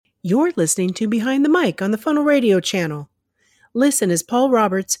You're listening to Behind the Mic on the Funnel Radio channel. Listen as Paul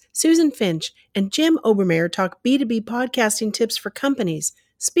Roberts, Susan Finch, and Jim Obermeyer talk B2B podcasting tips for companies,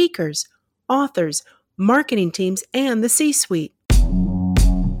 speakers, authors, marketing teams, and the C-suite.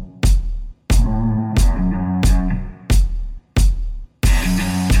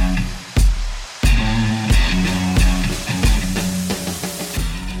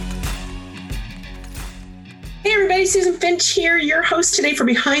 Hey everybody, Susan Finch here, your host today for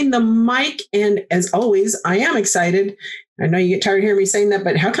Behind the Mic. And as always, I am excited. I know you get tired of hearing me saying that,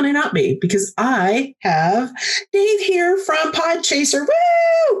 but how can I not be? Because I have Dave here from Podchaser.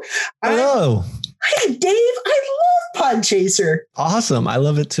 Woo! Hello. Hey, Dave, I love Podchaser. Awesome. I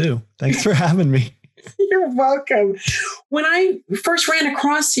love it too. Thanks for having me. You're welcome. When I first ran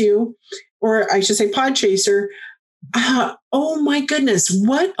across you, or I should say Podchaser, oh my goodness,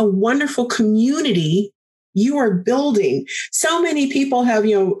 what a wonderful community you are building. So many people have,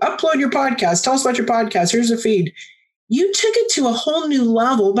 upload your podcast, tell us about your podcast, here's the feed. You took it to a whole new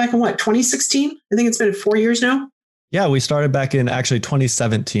level back in 2016? I think it's been 4 years now. Yeah, we started back in actually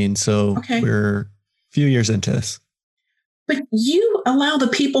 2017. So We're a few years into this. But you allow the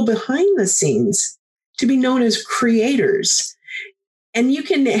people behind the scenes to be known as creators. And you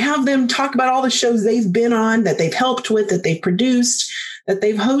can have them talk about all the shows they've been on, that they've helped with, that they've produced, that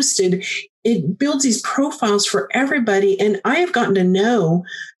they've hosted. It builds these profiles for everybody. And I have gotten to know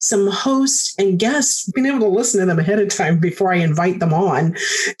some hosts and guests, being able to listen to them ahead of time before I invite them on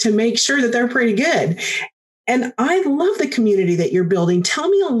to make sure that they're pretty good. And I love the community that you're building. Tell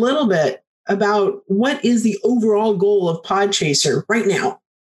me a little bit about what is the overall goal of Podchaser right now?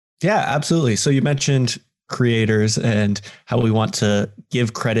 Yeah, absolutely. So you mentioned creators and how we want to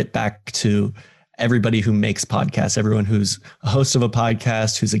give credit back to everybody who makes podcasts, everyone who's a host of a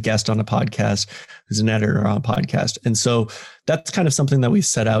podcast, who's a guest on a podcast, who's an editor on a podcast. And so that's kind of something that we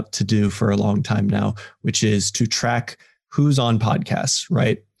set out to do for a long time now, which is to track who's on podcasts,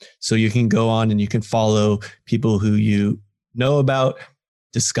 right? So you can go on and you can follow people who you know about,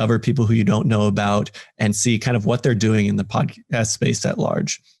 discover people who you don't know about, and see kind of what they're doing in the podcast space at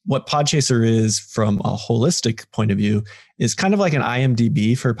large. What Podchaser is from a holistic point of view is kind of like an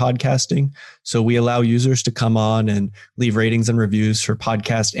IMDb for podcasting. So we allow users to come on and leave ratings and reviews for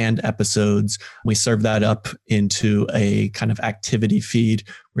podcast and episodes. We serve that up into a kind of activity feed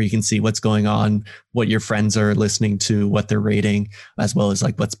where you can see what's going on, what your friends are listening to, what they're rating, as well as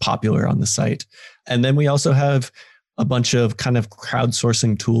like what's popular on the site. And then we also have a bunch of kind of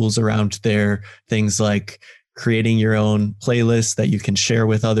crowdsourcing tools around there, things like creating your own playlist that you can share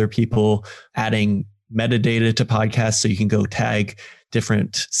with other people, adding metadata to podcasts so you can go tag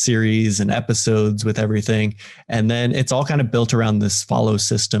different series and episodes with everything. And then it's all kind of built around this follow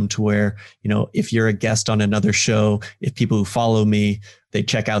system to where, if you're a guest on another show, if people who follow me, they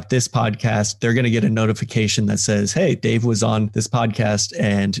check out this podcast, they're going to get a notification that says, hey, Dave was on this podcast,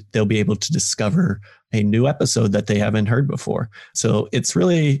 and they'll be able to discover a new episode that they haven't heard before. So it's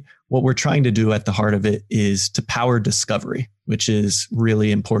really what we're trying to do at the heart of it is to power discovery, which is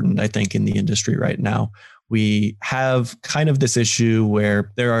really important, I think, in the industry right now. We have kind of this issue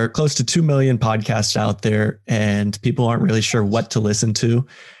where there are close to 2 million podcasts out there and people aren't really sure what to listen to.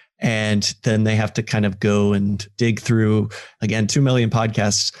 And then they have to kind of go and dig through, again, 2 million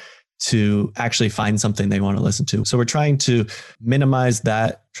podcasts to actually find something they want to listen to. So we're trying to minimize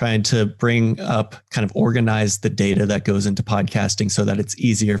that, trying to bring up, kind of organize the data that goes into podcasting so that it's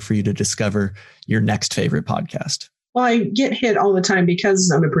easier for you to discover your next favorite podcast. Well, I get hit all the time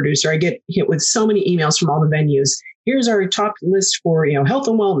because I'm a producer. I get hit with so many emails from all the venues. Here's our top list for, health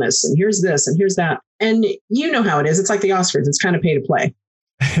and wellness, and here's this, and here's that. And you know how it is. It's like the Oscars. It's kind of pay to play.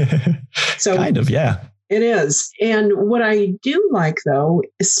 So kind of, yeah. It is. And what I do like, though,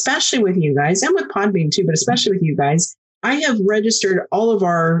 especially with you guys and with Podbean too, but especially with you guys, I have registered all of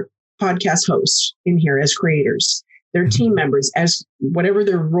our podcast hosts in here as creators, their team members, as whatever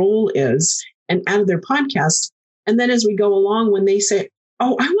their role is, and added their podcast. And then as we go along, when they say,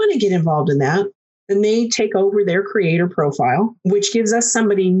 oh, I want to get involved in that, then they take over their creator profile, which gives us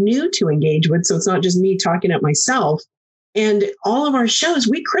somebody new to engage with. So it's not just me talking at myself. And all of our shows,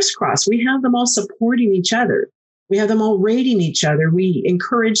 we crisscross. We have them all supporting each other. We have them all rating each other. We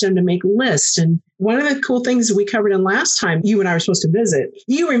encourage them to make lists. And one of the cool things that we covered in last time you and I were supposed to visit,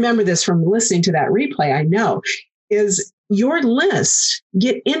 you remember this from listening to that replay, I know, is your lists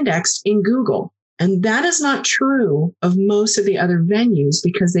get indexed in Google. And that is not true of most of the other venues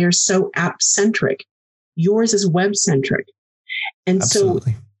because they are so app-centric. Yours is web-centric. And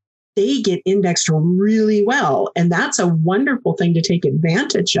Absolutely. So they get indexed really well. And that's a wonderful thing to take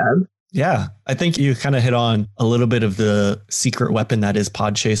advantage of Yeah, I think you kind of hit on a little bit of the secret weapon that is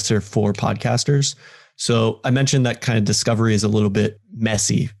Podchaser for podcasters. So I mentioned that kind of discovery is a little bit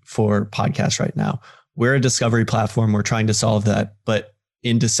messy for podcasts right now. We're a discovery platform. We're trying to solve that. But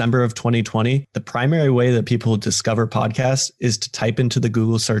in December of 2020, the primary way that people discover podcasts is to type into the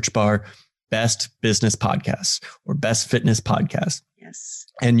Google search bar, best business podcasts or best fitness podcasts. Yes.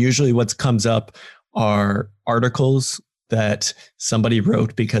 And usually what comes up are articles that somebody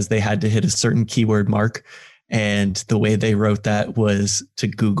wrote because they had to hit a certain keyword mark. And the way they wrote that was to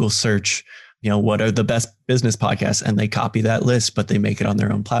Google search, what are the best business podcasts? And they copy that list, but they make it on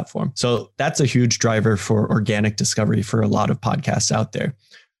their own platform. So that's a huge driver for organic discovery for a lot of podcasts out there.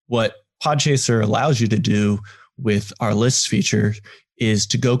 What Podchaser allows you to do with our lists feature is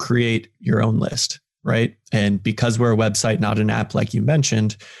to go create your own list, right? And because we're a website, not an app, like you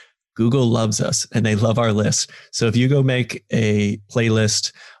mentioned, Google loves us and they love our list. So if you go make a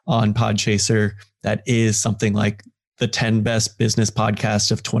playlist on Podchaser that is something like the 10 best business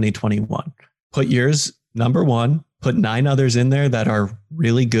podcasts of 2021, put yours number one, put 9 others in there that are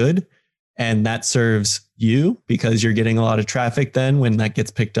really good. And that serves you because you're getting a lot of traffic then when that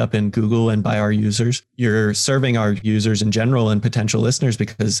gets picked up in Google and by our users. You're serving our users in general and potential listeners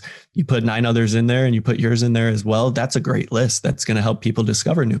because you put 9 others in there and you put yours in there as well. That's a great list. That's going to help people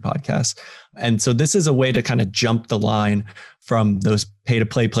discover new podcasts. And so this is a way to kind of jump the line from those pay to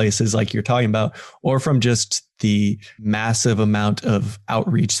play places like you're talking about, or from just the massive amount of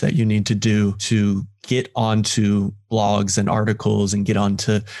outreach that you need to do to get onto blogs and articles and get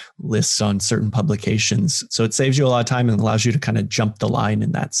onto lists on certain publications. So it saves you a lot of time and allows you to kind of jump the line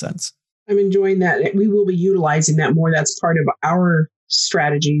in that sense. I'm enjoying that. We will be utilizing that more. That's part of our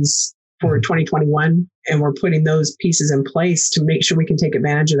strategies for 2021. And we're putting those pieces in place to make sure we can take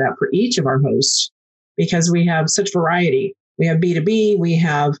advantage of that for each of our hosts, because we have such variety. We have B2B. We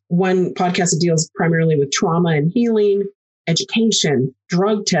have one podcast that deals primarily with trauma and healing, education,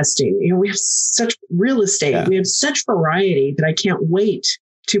 drug testing. We have such real estate. Yeah. We have such variety that I can't wait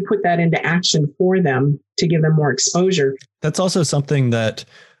to put that into action for them to give them more exposure. That's also something that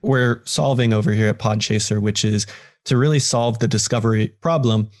we're solving over here at Podchaser, which is to really solve the discovery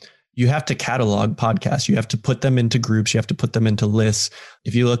problem. You have to catalog podcasts. You have to put them into groups. You have to put them into lists.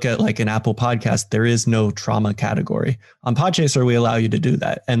 If you look at like an Apple podcast, there is no trauma category. On Podchaser, we allow you to do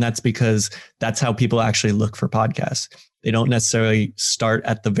that. And that's because that's how people actually look for podcasts. They don't necessarily start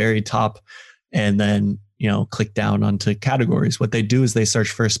at the very top and then, click down onto categories. What they do is they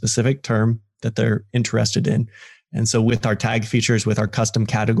search for a specific term that they're interested in. And so with our tag features, with our custom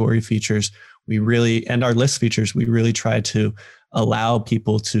category features, and our list features, we really try to allow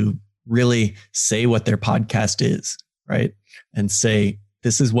people to really say what their podcast is, right? And say,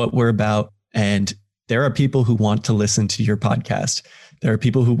 this is what we're about. And there are people who want to listen to your podcast. There are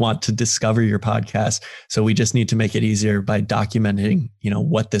people who want to discover your podcast. So we just need to make it easier by documenting,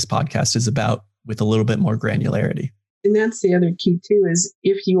 what this podcast is about with a little bit more granularity. And that's the other key too, is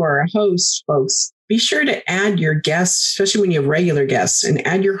if you are a host, folks, be sure to add your guests, especially when you have regular guests, and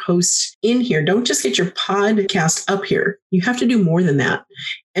add your hosts in here. Don't just get your podcast up here. You have to do more than that.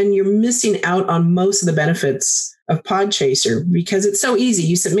 And you're missing out on most of the benefits of Podchaser because it's so easy.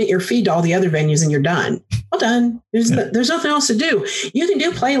 You submit your feed to all the other venues and you're done. Well done. There's nothing else to do. You can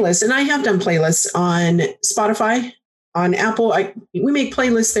do playlists. And I have done playlists on Spotify, on Apple. We make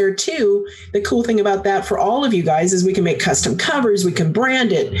playlists there too. The cool thing about that for all of you guys is we can make custom covers. We can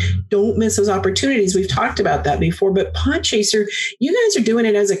brand it. Don't miss those opportunities. We've talked about that before, but Podchaser, you guys are doing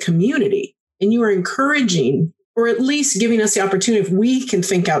it as a community and you are encouraging, or at least giving us the opportunity, if we can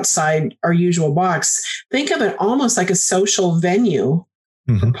think outside our usual box, think of it almost like a social venue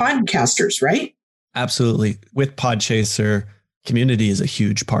for podcasters, right? Absolutely. With Podchaser, community is a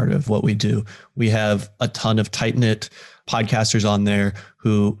huge part of what we do. We have a ton of tight-knit podcasters on there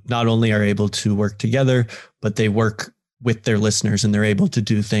who not only are able to work together, but they work with their listeners and they're able to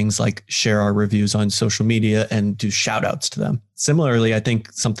do things like share our reviews on social media and do shout outs to them. Similarly, I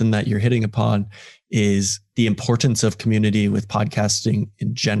think something that you're hitting upon is the importance of community with podcasting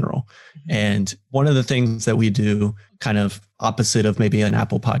in general. And one of the things that we do, kind of opposite of maybe an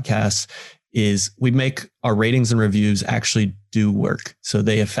Apple podcast, is we make our ratings and reviews actually do work. So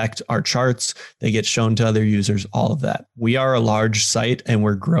they affect our charts, they get shown to other users, all of that. We are a large site and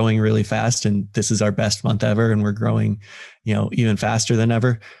we're growing really fast. And this is our best month ever. And we're growing, even faster than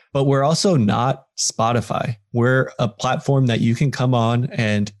ever. But we're also not Spotify. We're a platform that you can come on,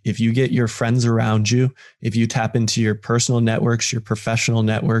 and if you get your friends around you, if you tap into your personal networks, your professional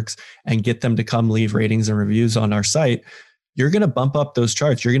networks, and get them to come leave ratings and reviews on our site, you're going to bump up those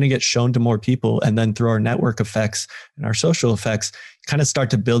charts. You're going to get shown to more people. And then through our network effects and our social effects, kind of start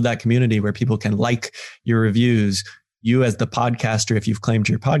to build that community where people can like your reviews. You as the podcaster, if you've claimed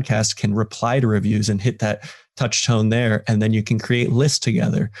your podcast, can reply to reviews and hit that touch tone there. And then you can create lists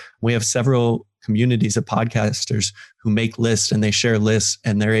together. We have several communities of podcasters who make lists and they share lists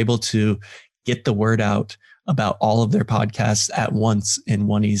and they're able to get the word out about all of their podcasts at once in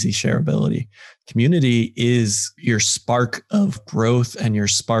one easy shareability. Community is your spark of growth and your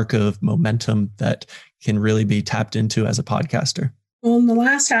spark of momentum that can really be tapped into as a podcaster. Well, in the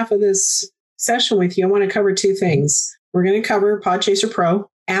last half of this session with you, I want to cover two things. We're going to cover Podchaser Pro.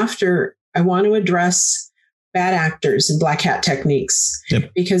 After, I want to address bad actors and black hat techniques,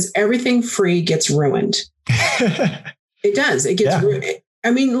 because everything free gets ruined. It does. It gets ruined. I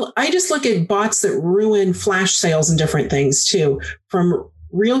mean, I just look at bots that ruin flash sales and different things too, from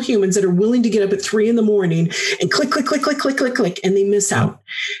real humans that are willing to get up at 3 a.m. and click, and they miss out.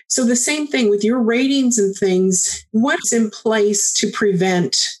 So the same thing with your ratings and things. What's in place to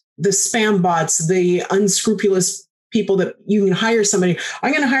prevent the spam bots, the unscrupulous people that you can hire somebody?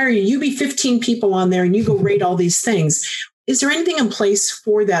 I'm going to hire you. You be 15 people on there and you go rate all these things. Is there anything in place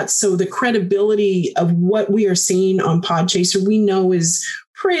for that? So the credibility of what we are seeing on Podchaser, we know is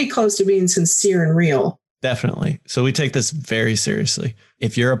pretty close to being sincere and real. Definitely. So we take this very seriously.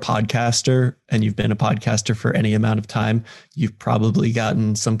 If you're a podcaster and you've been a podcaster for any amount of time, you've probably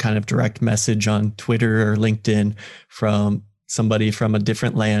gotten some kind of direct message on Twitter or LinkedIn from somebody from a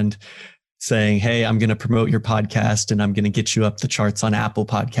different land saying, hey, I'm going to promote your podcast and I'm going to get you up the charts on Apple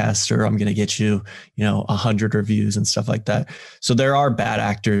Podcasts, or I'm going to get you, 100 reviews and stuff like that. So there are bad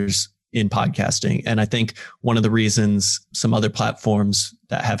actors in podcasting. And I think one of the reasons some other platforms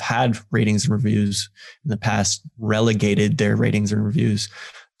that have had ratings and reviews in the past relegated their ratings and reviews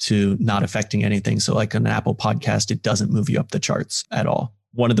to not affecting anything. So like an Apple Podcast, it doesn't move you up the charts at all.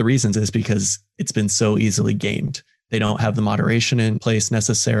 One of the reasons is because it's been so easily gamed. They don't have the moderation in place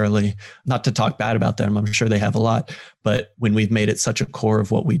necessarily. Not to talk bad about them, I'm sure they have a lot. But when we've made it such a core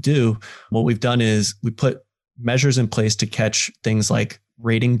of what we do, what we've done is we put measures in place to catch things like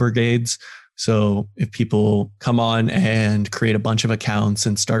rating brigades. So if people come on and create a bunch of accounts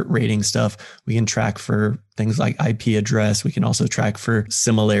and start rating stuff, we can track for things like IP address. We can also track for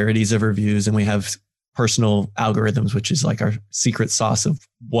similarities of reviews. And we have personal algorithms, which is like our secret sauce of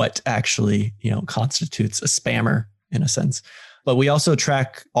what actually, constitutes a spammer in a sense. But we also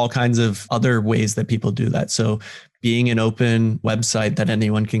track all kinds of other ways that people do that. So being an open website that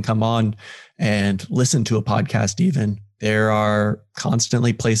anyone can come on and listen to a podcast even, there are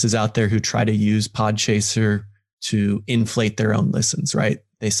constantly places out there who try to use Podchaser to inflate their own listens, right?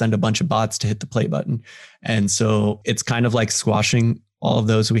 They send a bunch of bots to hit the play button. And so it's kind of like squashing all of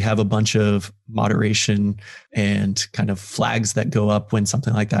those. We have a bunch of moderation and kind of flags that go up when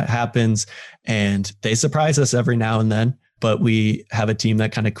something like that happens. And they surprise us every now and then. But we have a team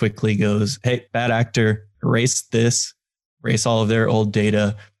that kind of quickly goes, hey, bad actor, erase this, erase all of their old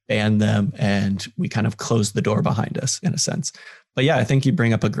data, ban them. And we kind of close the door behind us in a sense. But yeah, I think you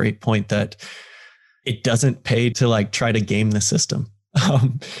bring up a great point that it doesn't pay to like try to game the system.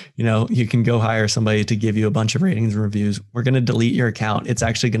 You can go hire somebody to give you a bunch of ratings and reviews. We're going to delete your account. It's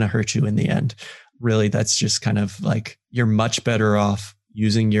actually going to hurt you in the end. Really, that's just kind of like, you're much better off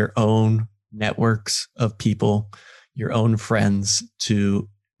using your own networks of people, your own friends to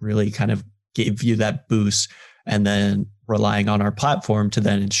really kind of give you that boost, and then relying on our platform to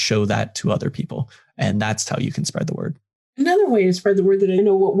then show that to other people. And that's how you can spread the word. Another way to spread the word that I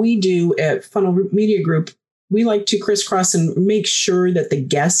know what we do at Funnel Media Group, we like to crisscross and make sure that the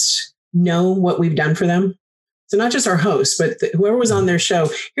guests know what we've done for them. So not just our hosts, but whoever was on their show.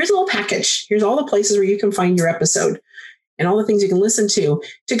 Here's a little package. Here's all the places where you can find your episode and all the things you can listen to.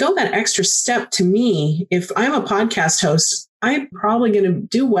 To go that extra step, to me, if I'm a podcast host, I'm probably going to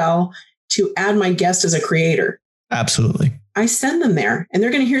do well to add my guest as a creator. Absolutely. I send them there and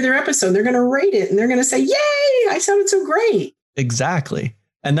they're going to hear their episode. They're going to rate it and they're going to say, yay, I sounded so great. Exactly.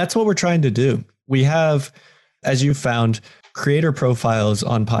 And that's what we're trying to do. We have, as you found, creator profiles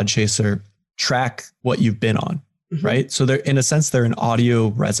on Podchaser track what you've been on, right? So they're, in a sense, they're an audio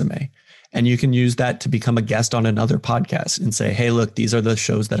resume. And you can use that to become a guest on another podcast and say, hey, look, these are the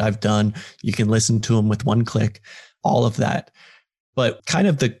shows that I've done. You can listen to them with one click, all of that. But kind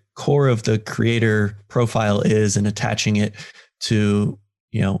of the core of the creator profile is, and attaching it to,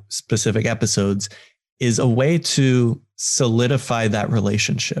 specific episodes is a way to solidify that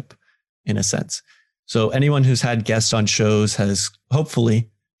relationship in a sense. So anyone who's had guests on shows has hopefully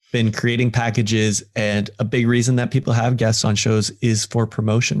been creating packages. And a big reason that people have guests on shows is for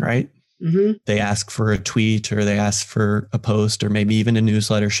promotion, right? Mm-hmm. They ask for a tweet or they ask for a post or maybe even a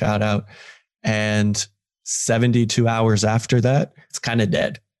newsletter shout out. And 72 hours after that, it's kind of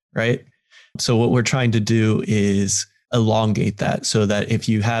dead, right? So what we're trying to do is elongate that so that if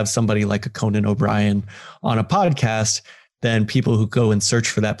you have somebody like a Conan O'Brien on a podcast, then people who go and search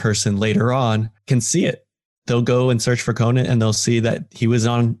for that person later on can see it. They'll go and search for Conan and they'll see that he was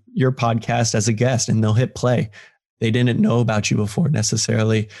on your podcast as a guest and they'll hit play. They didn't know about you before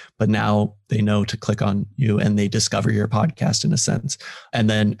necessarily, but now they know to click on you and they discover your podcast in a sense. And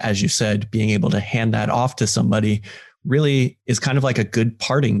then, as you said, being able to hand that off to somebody really is kind of like a good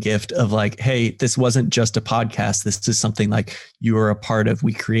parting gift of like, hey, this wasn't just a podcast. This is something like you were a part of.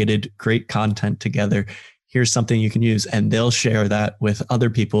 We created great content together. Here's something you can use. And they'll share that with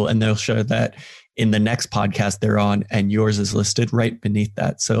other people and they'll share that in the next podcast they're on, and yours is listed right beneath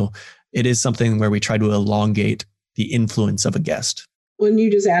that. So it is something where we try to elongate the influence of a guest. When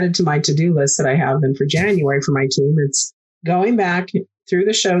you just added to my to-do list that I have then for January for my team, it's going back through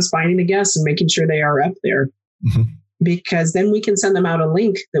the shows, finding the guests and making sure they are up there. Mm-hmm. Because then we can send them out a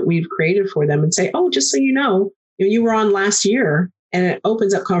link that we've created for them and say, oh, just so you were on last year, and it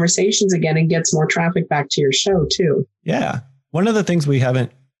opens up conversations again and gets more traffic back to your show too. Yeah. One of the things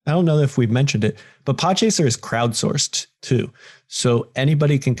I don't know if we've mentioned it, but Podchaser is crowdsourced too. So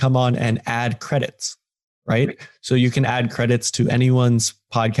anybody can come on and add credits. Right. So you can add credits to anyone's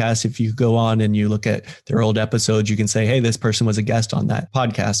podcast. If you go on and you look at their old episodes, you can say, hey, this person was a guest on that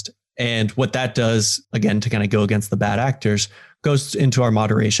podcast. And what that does, again, to kind of go against the bad actors, goes into our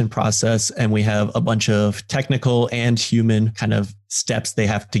moderation process. And we have a bunch of technical and human kind of steps they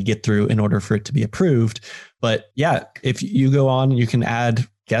have to get through in order for it to be approved. But yeah, if you go on, you can add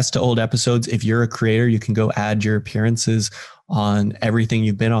guests to old episodes. If you're a creator, you can go add your appearances on everything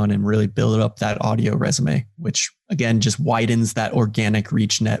you've been on and really build up that audio resume, which again, just widens that organic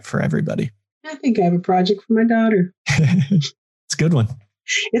reach net for everybody. I think I have a project for my daughter. It's a good one.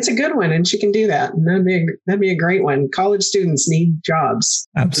 It's a good one. And she can do that. And that'd be a great one. College students need jobs.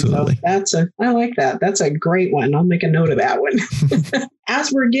 Absolutely. So I like that. That's a great one. I'll make a note of that one. As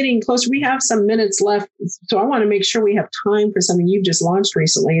we're getting closer, we have some minutes left. So I want to make sure we have time for something you've just launched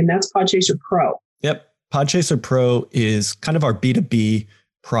recently, and that's Podchaser Pro. Yep. Podchaser Pro is kind of our B2B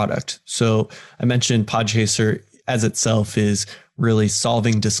product. So I mentioned Podchaser as itself is really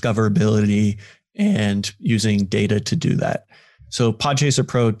solving discoverability and using data to do that. So Podchaser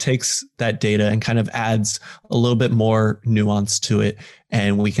Pro takes that data and kind of adds a little bit more nuance to it.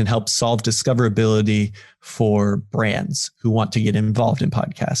 And we can help solve discoverability for brands who want to get involved in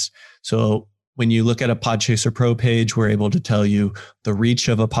podcasts. So when you look at a Podchaser Pro page, we're able to tell you the reach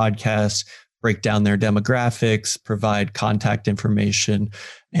of a podcast, break down their demographics, provide contact information,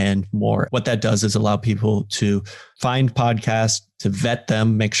 and more. What that does is allow people to find podcasts, to vet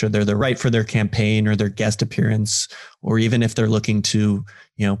them, make sure they're the right for their campaign or their guest appearance, or even if they're looking to,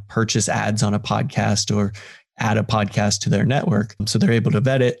 purchase ads on a podcast or add a podcast to their network. So they're able to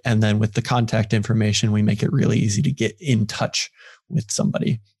vet it. And then with the contact information, we make it really easy to get in touch with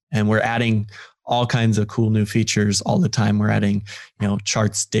somebody. And we're adding all kinds of cool new features all the time. We're adding,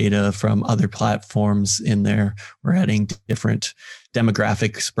 charts data from other platforms in there. We're adding different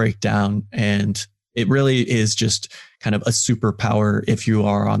demographics breakdown. And it really is just kind of a superpower if you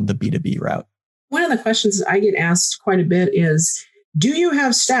are on the B2B route. One of the questions I get asked quite a bit is, do you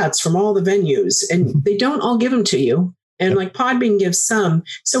have stats from all the venues? And they don't all give them to you. And like Podbean gives some.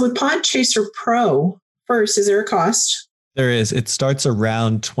 So with Podchaser Pro, first, is there a cost? There is. It starts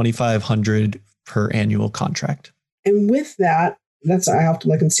around $2,500 per annual contract. And with that, I have to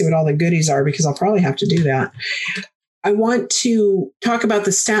look and see what all the goodies are, because I'll probably have to do that. I want to talk about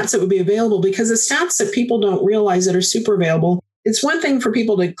the stats that would be available, because the stats that people don't realize that are super available, it's one thing for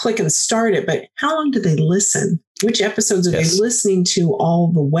people to click and start it, but how long do they listen? Which episodes are they listening to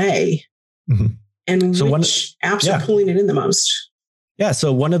all the way? Mm-hmm. And so which apps are pulling it in the most? Yeah.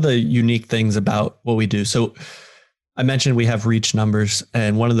 So one of the unique things about what we do, so I mentioned we have reach numbers,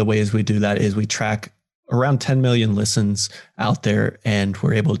 and one of the ways we do that is we track around 10 million listens out there, and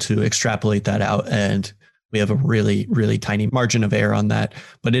we're able to extrapolate that out, and we have a really, really tiny margin of error on that,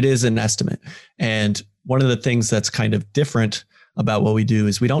 but it is an estimate. And one of the things that's kind of different about what we do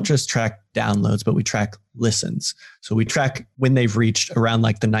is we don't just track downloads, but we track listens. So we track when they've reached around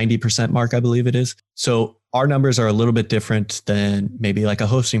like the 90% mark, I believe it is. So our numbers are a little bit different than maybe like a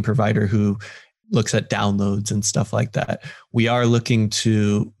hosting provider who looks at downloads and stuff like that. We are looking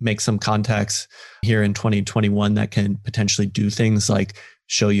to make some contacts here in 2021 that can potentially do things like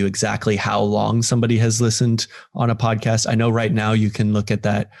show you exactly how long somebody has listened on a podcast. I know right now you can look at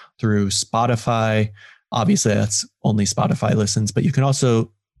that through Spotify. Obviously, that's only Spotify listens, but you can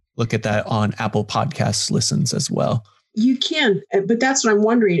also look at that on Apple Podcasts listens as well. You can, but that's what I'm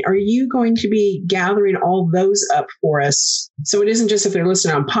wondering. Are you going to be gathering all those up for us? So it isn't just if they're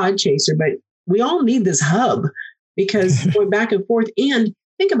listening on Podchaser, but we all need this hub because going back and forth. And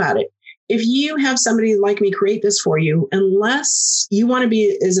think about it. If you have somebody like me create this for you, unless you want to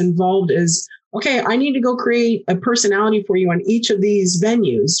be as involved as, okay, I need to go create a personality for you on each of these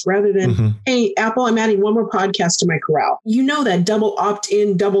venues rather than, hey, Apple, I'm adding one more podcast to my corral. You know that double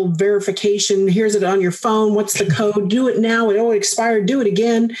opt-in, double verification. Here's it on your phone. What's the code? Do it now. It will expire. Do it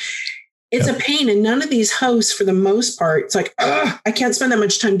again. It's a pain. And none of these hosts, for the most part, it's like, I can't spend that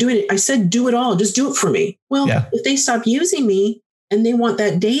much time doing it. I said, do it all. Just do it for me. Well, if they stop using me, and they want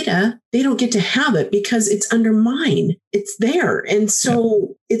that data, they don't get to have it because it's under mine. It's there. And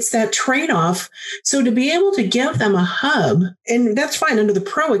so it's that trade-off. So to be able to give them a hub, and that's fine under the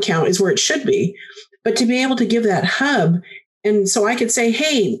pro account is where it should be, but to be able to give that hub. And so I could say,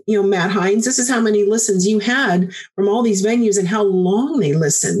 hey, Matt Hines, this is how many listens you had from all these venues and how long they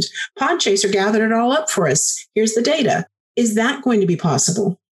listened. Podchaser gathered it all up for us. Here's the data. Is that going to be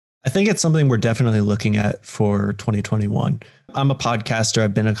possible? I think it's something we're definitely looking at for 2021. I'm a podcaster.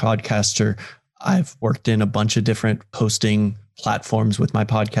 I've been a podcaster. I've worked in a bunch of different hosting platforms with my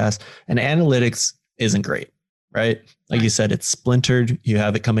podcast, and analytics isn't great, right? Like you said, it's splintered. You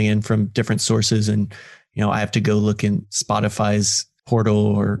have it coming in from different sources, and I have to go look in Spotify's portal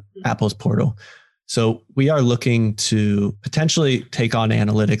or Apple's portal. So we are looking to potentially take on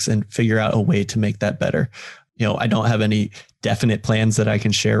analytics and figure out a way to make that better. I don't have any definite plans that I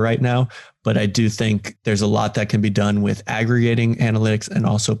can share right now, but I do think there's a lot that can be done with aggregating analytics and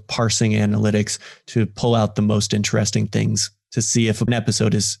also parsing analytics to pull out the most interesting things to see if an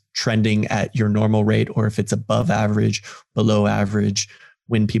episode is trending at your normal rate or if it's above average, below average,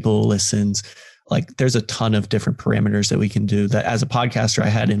 when people listens. Like there's a ton of different parameters that we can do that as a podcaster I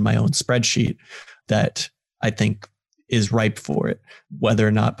had in my own spreadsheet that I think is ripe for it. Whether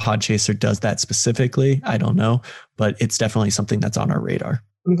or not Podchaser does that specifically, I don't know, but it's definitely something that's on our radar.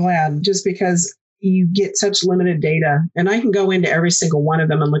 I'm glad, just because you get such limited data, and I can go into every single one of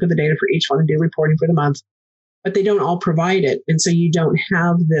them and look at the data for each one and do reporting for the month, but they don't all provide it. And so you don't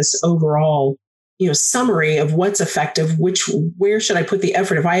have this overall, summary of what's effective, where should I put the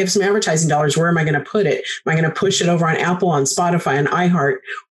effort? If I have some advertising dollars, where am I going to put it? Am I going to push it over on Apple, on Spotify, on iHeart?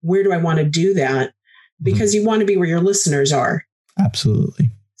 Where do I want to do that? Because you want to be where your listeners are. Absolutely.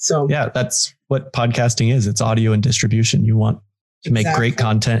 So yeah, that's what podcasting is. It's audio and distribution. You want to make great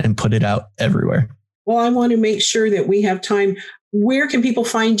content and put it out everywhere. Well, I want to make sure that we have time. Where can people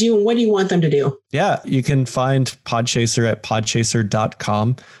find you and what do you want them to do? Yeah, you can find Podchaser at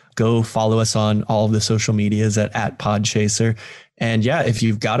podchaser.com. Go follow us on all of the social medias at Podchaser. And yeah, if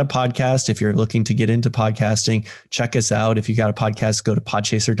you've got a podcast, if you're looking to get into podcasting, check us out. If you got a podcast, go to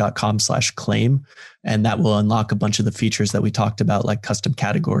podchaser.com/claim, and that will unlock a bunch of the features that we talked about, like custom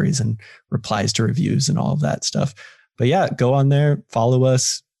categories and replies to reviews and all of that stuff. But yeah, go on there, follow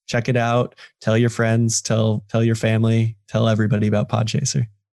us, check it out, tell your friends, tell your family, tell everybody about Podchaser.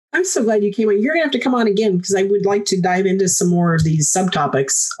 I'm so glad you came on. You're going to have to come on again because I would like to dive into some more of these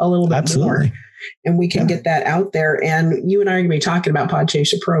subtopics a little bit more. And we can get that out there. And you and I are going to be talking about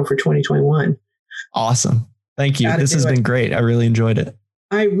Podchaser Pro for 2021. Awesome. Thank you. This has been great. I really enjoyed it.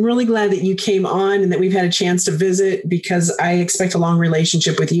 I'm really glad that you came on and that we've had a chance to visit because I expect a long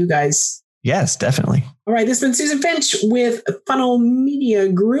relationship with you guys. Yes, definitely. All right. This has been Susan Finch with Funnel Media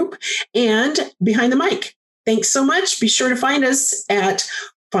Group and Behind the Mic. Thanks so much. Be sure to find us at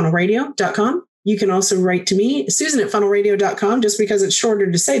funnelradio.com. You can also write to me, Susan at funnelradio.com, just because it's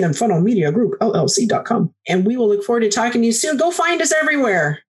shorter to say than Funnel Media Group, LLC.com. And we will look forward to talking to you soon. Go find us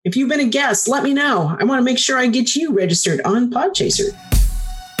everywhere. If you've been a guest, let me know. I want to make sure I get you registered on Podchaser.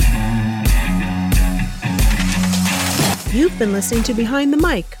 You've been listening to Behind the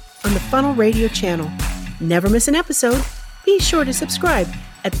Mic on the Funnel Radio channel. Never miss an episode. Be sure to subscribe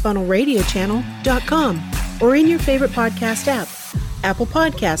at funnelradiochannel.com or in your favorite podcast app, Apple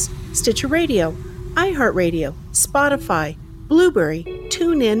Podcasts, Stitcher Radio, iHeartRadio, Spotify, Blueberry,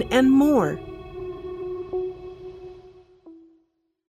 TuneIn, and more.